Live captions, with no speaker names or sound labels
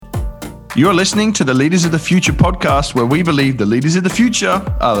You're listening to the Leaders of the Future podcast, where we believe the leaders of the future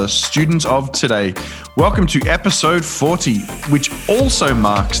are the students of today. Welcome to episode 40, which also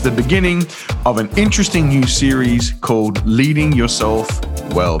marks the beginning of an interesting new series called Leading Yourself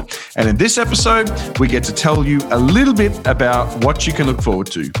Well. And in this episode, we get to tell you a little bit about what you can look forward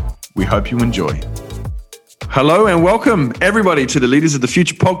to. We hope you enjoy. Hello and welcome everybody to the Leaders of the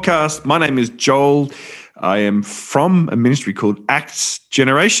Future podcast. My name is Joel. I am from a ministry called Acts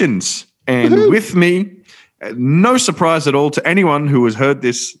Generations. And with me, no surprise at all to anyone who has heard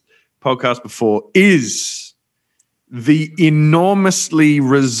this podcast before, is the enormously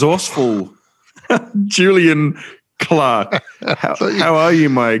resourceful Julian Clark. How are you,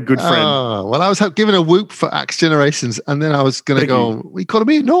 my good friend? Well, I was giving a whoop for Acts Generations, and then I was going to go, we call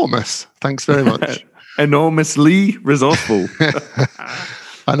me enormous. Thanks very much. Enormously resourceful.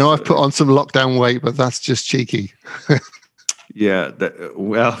 I know I've put on some lockdown weight, but that's just cheeky. Yeah,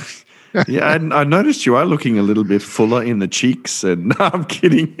 yeah, I noticed you are looking a little bit fuller in the cheeks, and no, I'm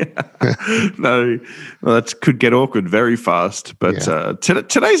kidding. No, well, that could get awkward very fast. But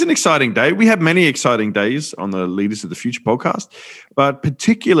today's an exciting day. We have many exciting days on the Leaders of the Future podcast, but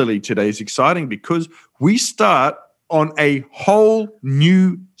particularly today's exciting because we start on a whole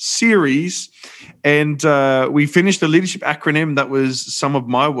new series, and we finished the leadership acronym that was some of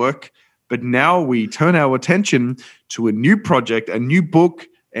my work, but now we turn our attention to a new project, a new book,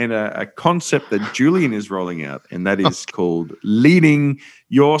 and a concept that Julian is rolling out, and that is called Leading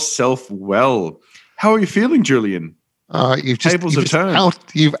Yourself Well. How are you feeling, Julian? Tables have turned.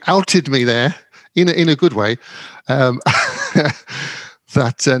 You've outed me there in a good way. That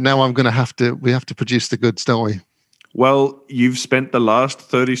now I'm going to we have to produce the goods, don't we? Well, you've spent the last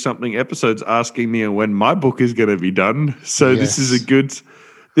 30-something episodes asking me when my book is going to be done. So yes.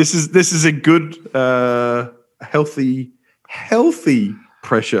 This is a good, healthy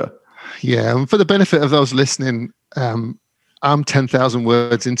pressure. Yeah, and for the benefit of those listening, I'm 10,000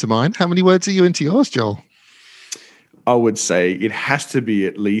 words into mine. How many words are you into yours, Joel? I would say it has to be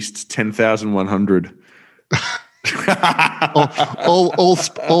at least 10,100.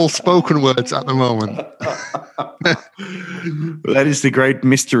 all spoken words at the moment. That is the great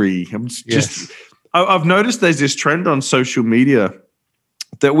mystery. I've noticed there's this trend on social media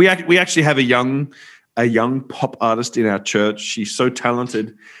that we actually have a young pop artist in our church. She's so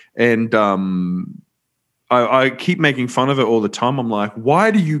talented, and I keep making fun of her all the time. I'm like,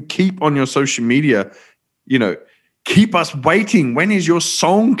 why do you keep on your social media, keep us waiting? When is your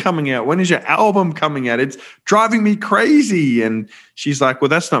song coming out? When is your album coming out? It's driving me crazy. And she's like, well,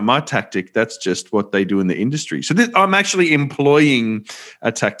 that's not my tactic. That's just what they do in the industry. So I'm actually employing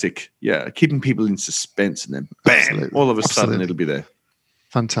a tactic. Yeah, keeping people in suspense, and then bam, Absolutely. All of a sudden it'll be there.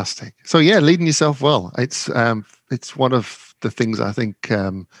 Fantastic. So leading yourself well. It's one of the things I think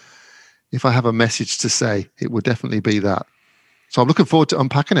if I have a message to say, it would definitely be that. So I'm looking forward to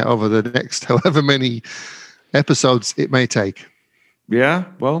unpacking it over the next however many episodes it may take. Yeah.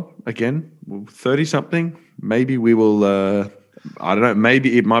 Well, again, 30-something. Maybe we will. I don't know.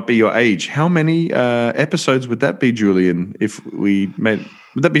 Maybe it might be your age. How many episodes would that be, Julian? If we made.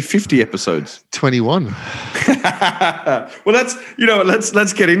 Would that be 50 episodes? 21. Well,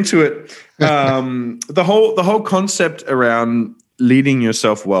 let's get into it. The whole concept around leading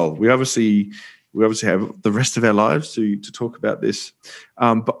yourself well. We obviously have the rest of our lives to talk about this.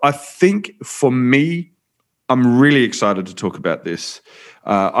 But I think for me, I'm really excited to talk about this.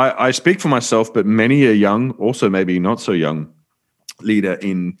 I speak for myself, but many a young, also maybe not so young leader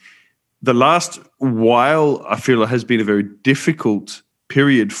in the last while, I feel it has been a very difficult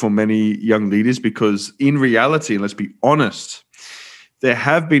period for many young leaders, because in reality, and let's be honest, there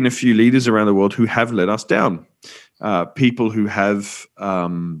have been a few leaders around the world who have let us down. People who have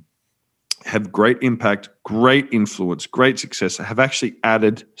great impact, great influence, great success, have actually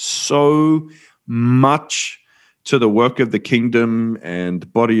added so much to the work of the kingdom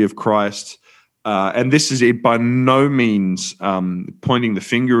and body of Christ. And this is it by no means pointing the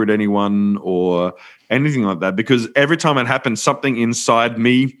finger at anyone or anything like that, because every time it happens, something inside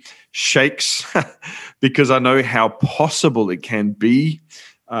me shakes because I know how possible it can be,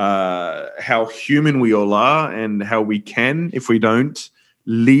 how human we all are, and how we can, if we don't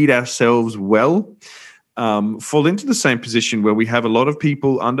lead ourselves well, fall into the same position where we have a lot of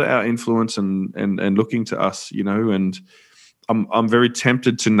people under our influence and looking to us, and I'm very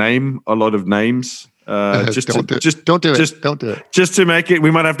tempted to name a lot of names. Don't do it. Just to make it,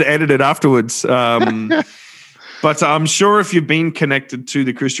 we might have to edit it afterwards. But I'm sure if you've been connected to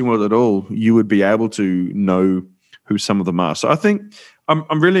the Christian world at all, you would be able to know who some of them are. So I think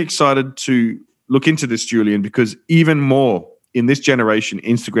I'm really excited to look into this, Julian, because even more in this generation,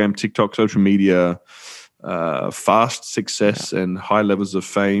 Instagram, TikTok, social media, fast success and high levels of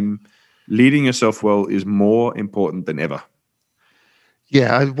fame, leading yourself well is more important than ever.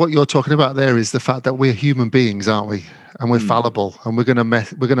 Yeah, what you're talking about there is the fact that we're human beings, aren't we? And we're fallible, and we're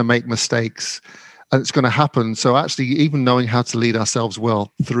gonna make mistakes, and it's going to happen. So actually, even knowing how to lead ourselves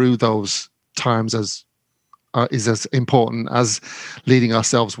well through those times is as important as leading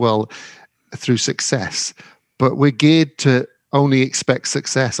ourselves well through success. But we're geared to only expect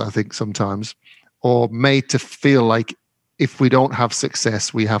success, I think, sometimes, or made to feel like if we don't have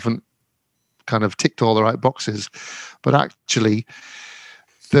success, we haven't kind of ticked all the right boxes. But actually,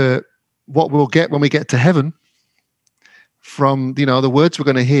 what we'll get when we get to heaven from, the words we're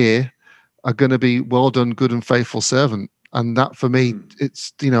going to hear are going to be, well done, good and faithful servant. And that for me,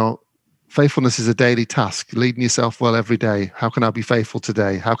 it's, faithfulness is a daily task, leading yourself well every day. How can I be faithful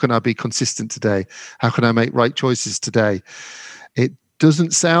today? How can I be consistent today? How can I make right choices today? It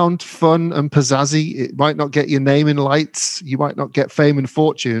doesn't sound fun and pizzazzy. It might not get your name in lights. You might not get fame and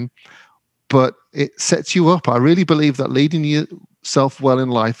fortune, but it sets you up. I really believe that leading yourself well in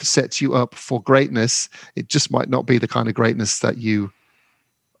life sets you up for greatness. It just might not be the kind of greatness that you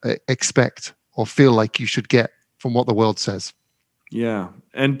expect or feel like you should get from what the world says. Yeah.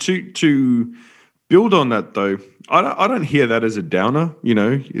 And to build on that, though, I don't hear that as a downer,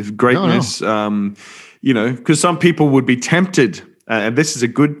 if greatness, No. Because some people would be tempted, and this is a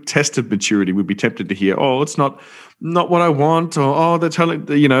good test of maturity, would be tempted to hear, oh, it's not what I want, or, they're telling,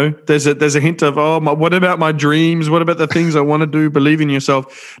 there's a hint of, what about my dreams? What about the things I want to do? Believe in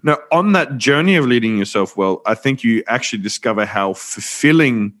yourself. Now, on that journey of leading yourself well, I think you actually discover how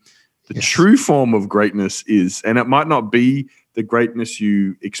fulfilling the true form of greatness is. And it might not be the greatness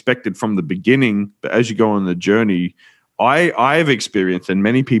you expected from the beginning, but as you go on the journey, I've experienced, and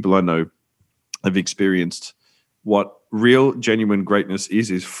many people I know have experienced, what real, genuine greatness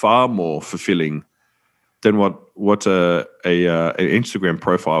is far more fulfilling than what an Instagram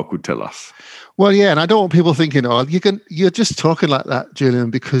profile could tell us. Well, yeah, and I don't want people thinking, you're just talking like that, Julian,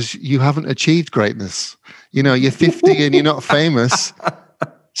 because you haven't achieved greatness. You're 50 and you're not famous,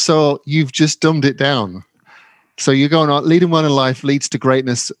 so you've just dumbed it down. So you're going on, leading well in life leads to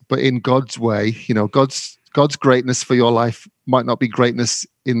greatness, but in God's way. God's greatness for your life might not be greatness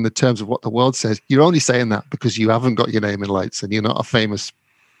in the terms of what the world says. You're only saying that because you haven't got your name in lights and you're not a famous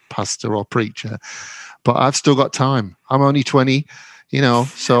pastor or preacher. But I've still got time. I'm only 20,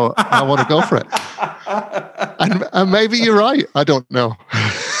 so I want to go for it. And maybe you're right. I don't know.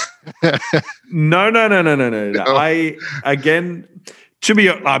 No.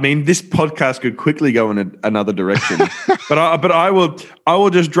 This podcast could quickly go in another direction, but I will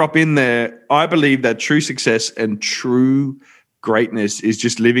just drop in there. I believe that true success and true greatness is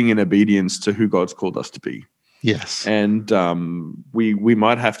just living in obedience to who God's called us to be. Yes. And we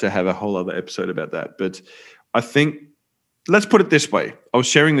might have to have a whole other episode about that. But I think, let's put it this way. I was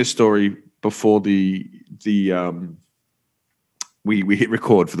sharing this story before we hit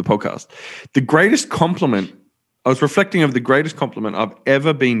record for the podcast. The greatest compliment, I was reflecting of the greatest compliment I've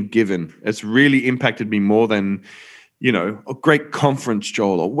ever been given. It's really impacted me more than, a great conference,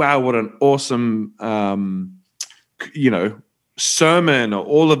 Joel, or wow, what an awesome, sermon, or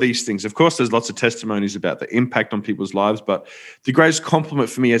all of these things. Of course, there's lots of testimonies about the impact on people's lives, but the greatest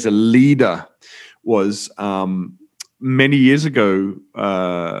compliment for me as a leader was many years ago.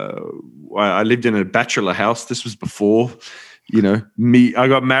 I lived in a bachelor house. This was before, I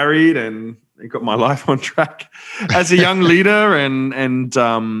got married and got my life on track as a young leader, and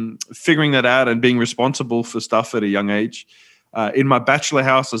figuring that out and being responsible for stuff at a young age. In my bachelor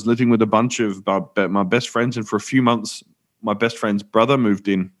house, I was living with a bunch of my best friends, and for a few months, my best friend's brother moved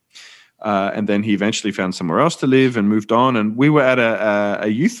in, and then he eventually found somewhere else to live and moved on. And we were at a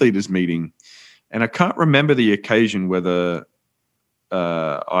youth leaders meeting, and I can't remember the occasion, whether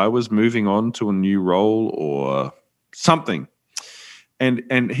I was moving on to a new role or something.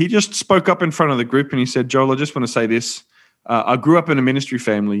 And he just spoke up in front of the group and he said, Joel, I just want to say this. I grew up in a ministry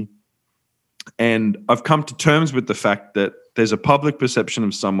family, and I've come to terms with the fact that there's a public perception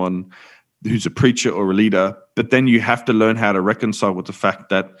of someone who's a preacher or a leader, but then you have to learn how to reconcile with the fact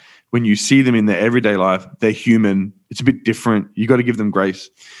that when you see them in their everyday life, they're human. It's a bit different. You got to give them grace.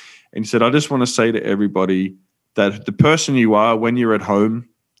 And he said, I just want to say to everybody that the person you are when you're at home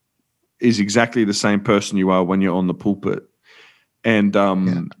is exactly the same person you are when you're on the pulpit. And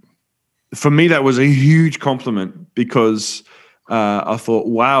for me, that was a huge compliment, because I thought,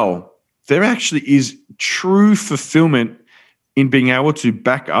 wow, there actually is true fulfillment in being able to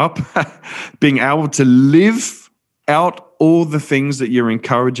back up, being able to live out all the things that you're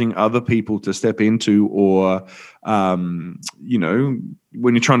encouraging other people to step into, or, you know,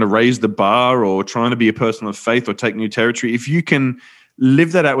 when you're trying to raise the bar or trying to be a person of faith or take new territory, if you can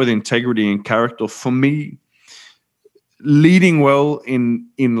live that out with integrity and character, for me, leading well in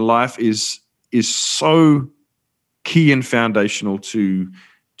life is so key and foundational to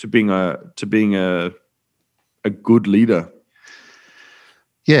being a good leader.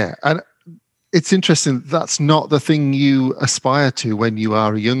 Yeah, and it's interesting. That's not the thing you aspire to when you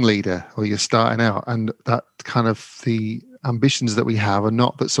are a young leader or you're starting out, and that kind of the ambitions that we have are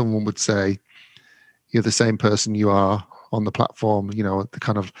not that someone would say you're the same person you are on the platform. You know, the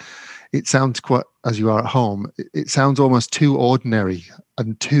kind of, it sounds quite, as you are at home, it sounds almost too ordinary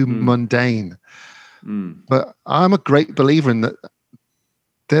and too mundane. But I'm a great believer in that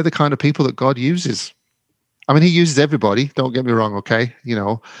they're the kind of people that God uses. I mean, he uses everybody, don't get me wrong, okay? You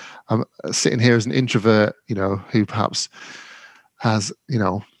know, I'm sitting here as an introvert, you know, who perhaps has, you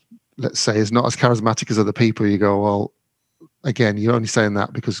know, let's say is not as charismatic as other people. You go, well, again, you're only saying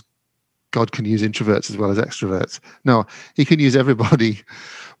that because God can use introverts as well as extroverts. No, he can use everybody.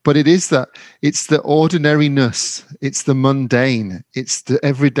 But it is that, it's the ordinariness, it's the mundane, it's the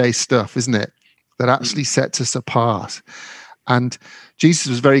everyday stuff, isn't it, that actually sets us apart. And Jesus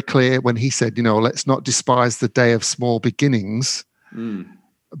was very clear when he said, you know, let's not despise the day of small beginnings,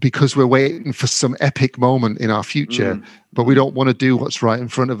 because we're waiting for some epic moment in our future, but we don't want to do what's right in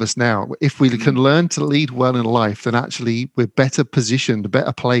front of us now. If we can learn to lead well in life, then actually we're better positioned,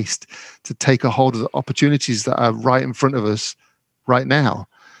 better placed to take a hold of the opportunities that are right in front of us right now.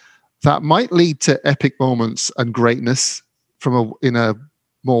 That might lead to epic moments and greatness in a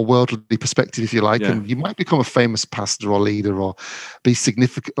more worldly perspective, if you like, and you might become a famous pastor or leader or be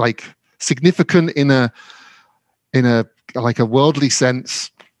significant in a like a worldly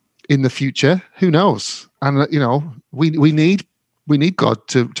sense in the future. Who knows? And you know, we need God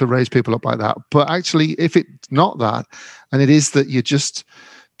to raise people up like that. But actually, if it's not that, and it is that you're just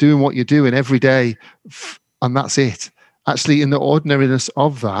doing what you're doing every day, and that's it. Actually, in the ordinariness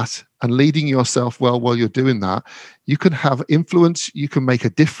of that and leading yourself well while you're doing that, you can have influence, you can make a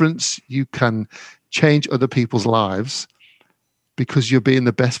difference, you can change other people's lives because you're being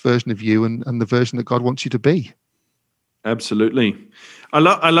the best version of you and the version that God wants you to be. Absolutely. I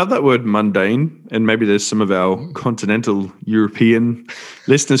love that word mundane, and maybe there's some of our continental European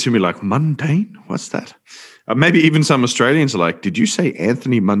listeners who be like, mundane? What's that? Maybe even some Australians are like, did you say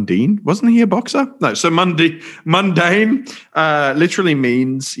Anthony Mundine? Wasn't he a boxer? No, so mundane literally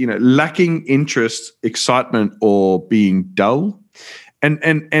means, you know, lacking interest, excitement, or being dull. And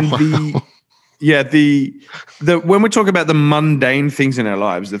wow. the when we talk about the mundane things in our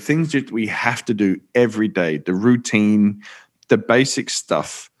lives, the things that we have to do every day, the routine, the basic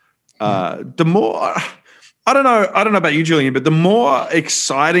stuff, the more... I don't know about you, Julian, but the more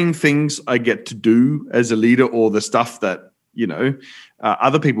exciting things I get to do as a leader, or the stuff that, you know,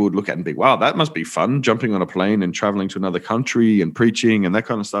 other people would look at and be, wow, that must be fun, jumping on a plane and traveling to another country and preaching and that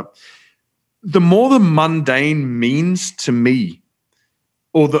kind of stuff. The more the mundane means to me,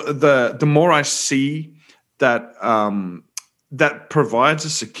 or the more I see that that provides a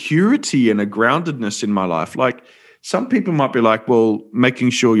security and a groundedness in my life. Like, some people might be like, well,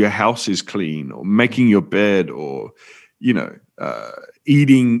 making sure your house is clean, or making your bed, or, you know,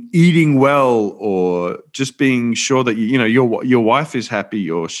 eating well, or just being sure that you know your wife is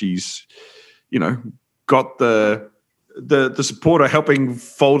happy, or she's, you know, got the support of helping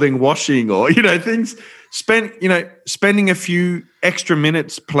folding, washing, or, you know, things. Spending a few extra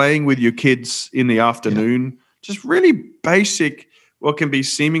minutes playing with your kids in the afternoon, just really basic, what can be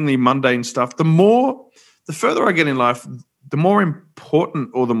seemingly mundane stuff. The further I get in life, the more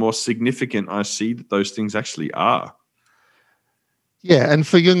important or the more significant I see that those things actually are. Yeah, and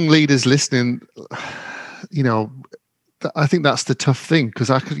for young leaders listening, you know, I think that's the tough thing, because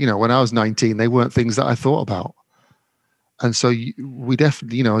when I was 19, they weren't things that I thought about. And so we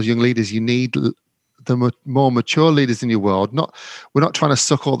definitely, you know, as young leaders, you need the more mature leaders in your world. We're not trying to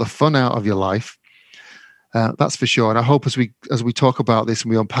suck all the fun out of your life. That's for sure. And I hope as we talk about this and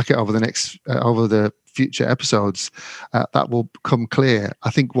we unpack it over the future episodes, that will become clear.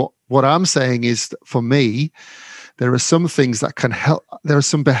 I think what I'm saying is that for me, there are some things that can help. There are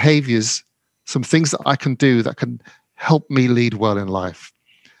some behaviors, some things that I can do that can help me lead well in life.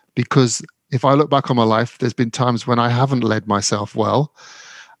 Because if I look back on my life, there's been times when I haven't led myself well.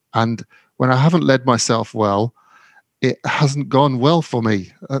 And when I haven't led myself well, it hasn't gone well for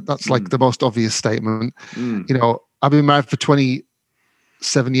me. That's like the most obvious statement. You know, I've been married for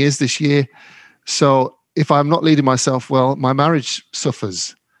 27 years this year. So if I'm not leading myself well, my marriage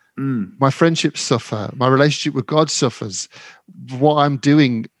suffers. My friendships suffer. My relationship with God suffers. What I'm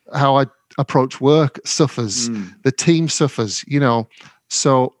doing, how I approach work suffers. The team suffers,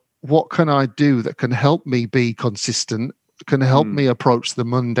 So what can I do that can help me be consistent, can help me approach the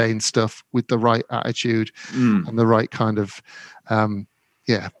mundane stuff with the right attitude and the right kind of,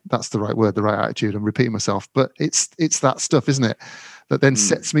 that's the right word, the right attitude. I'm repeating myself, but it's that stuff, isn't it? That then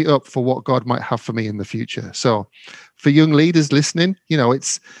sets me up for what God might have for me in the future. So for young leaders listening,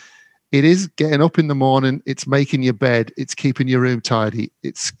 it is getting up in the morning, it's making your bed, it's keeping your room tidy,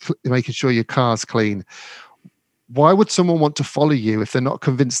 it's making sure your car's clean. Why would someone want to follow you if they're not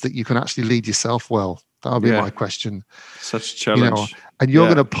convinced that you can actually lead yourself well? That would be my question. Such a challenge. And you're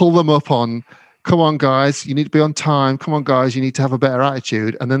going to pull them up on, come on, guys, you need to be on time. Come on, guys, you need to have a better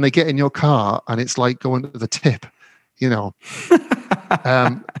attitude. And then they get in your car and it's like going to the tip,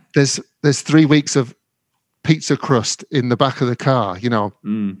 There's 3 weeks of pizza crust in the back of the car,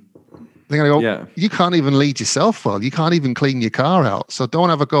 They're going to go, you can't even lead yourself well. You can't even clean your car out. So don't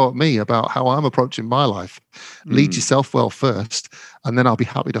have a go at me about how I'm approaching my life. Lead yourself well first, and then I'll be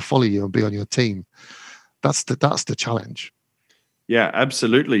happy to follow you and be on your team. That's the challenge. Yeah,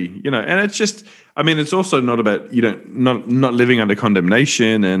 absolutely. And it's just, it's also not about, not living under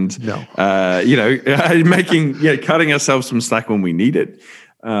condemnation and, cutting ourselves some slack when we need it.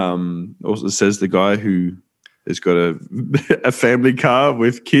 Also says the guy who has got a family car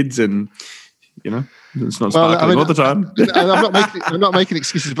with kids and, it's not sparkling all the time. I'm not making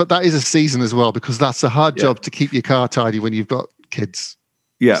excuses, but that is a season as well, because that's a hard job to keep your car tidy when you've got kids.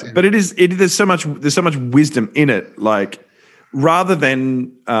 Yeah, but there's so much wisdom in it. Like, rather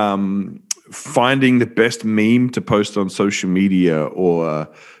than finding the best meme to post on social media or,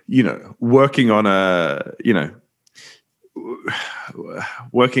 working on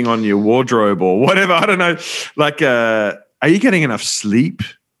working on your wardrobe or whatever, I don't know. Like, are you getting enough sleep?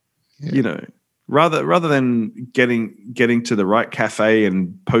 Yeah. Rather than getting to the right cafe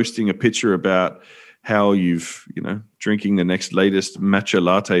and posting a picture about how you've, drinking the next latest matcha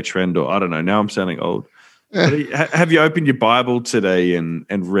latte trend, or I don't know. Now I'm sounding old. Have you opened your Bible today and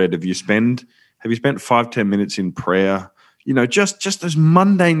read? Have you spent 5-10 minutes in prayer? Just those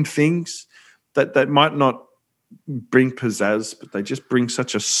mundane things that might not bring pizzazz, but they just bring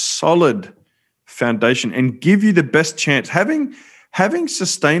such a solid foundation and give you the best chance. Having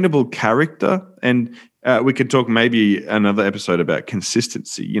sustainable character, and we could talk maybe another episode about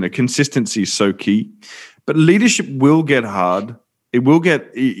consistency. Consistency is so key, but leadership will get hard.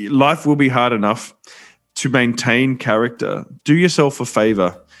 Life will be hard enough to maintain character. Do yourself a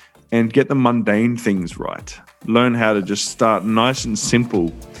favor and get the mundane things right. Learn how to just start nice and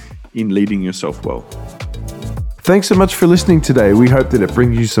simple in leading yourself well. Thanks so much for listening today. We hope that it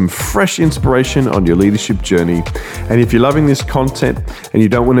brings you some fresh inspiration on your leadership journey. And if you're loving this content and you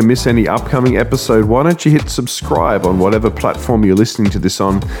don't want to miss any upcoming episode, why don't you hit subscribe on whatever platform you're listening to this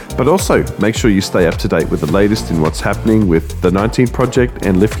on, but also make sure you stay up to date with the latest in what's happening with the 19 Project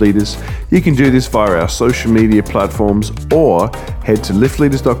and Lift Leaders. You can do this via our social media platforms or head to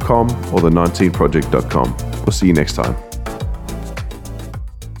liftleaders.com or the19project.com. We'll see you next time.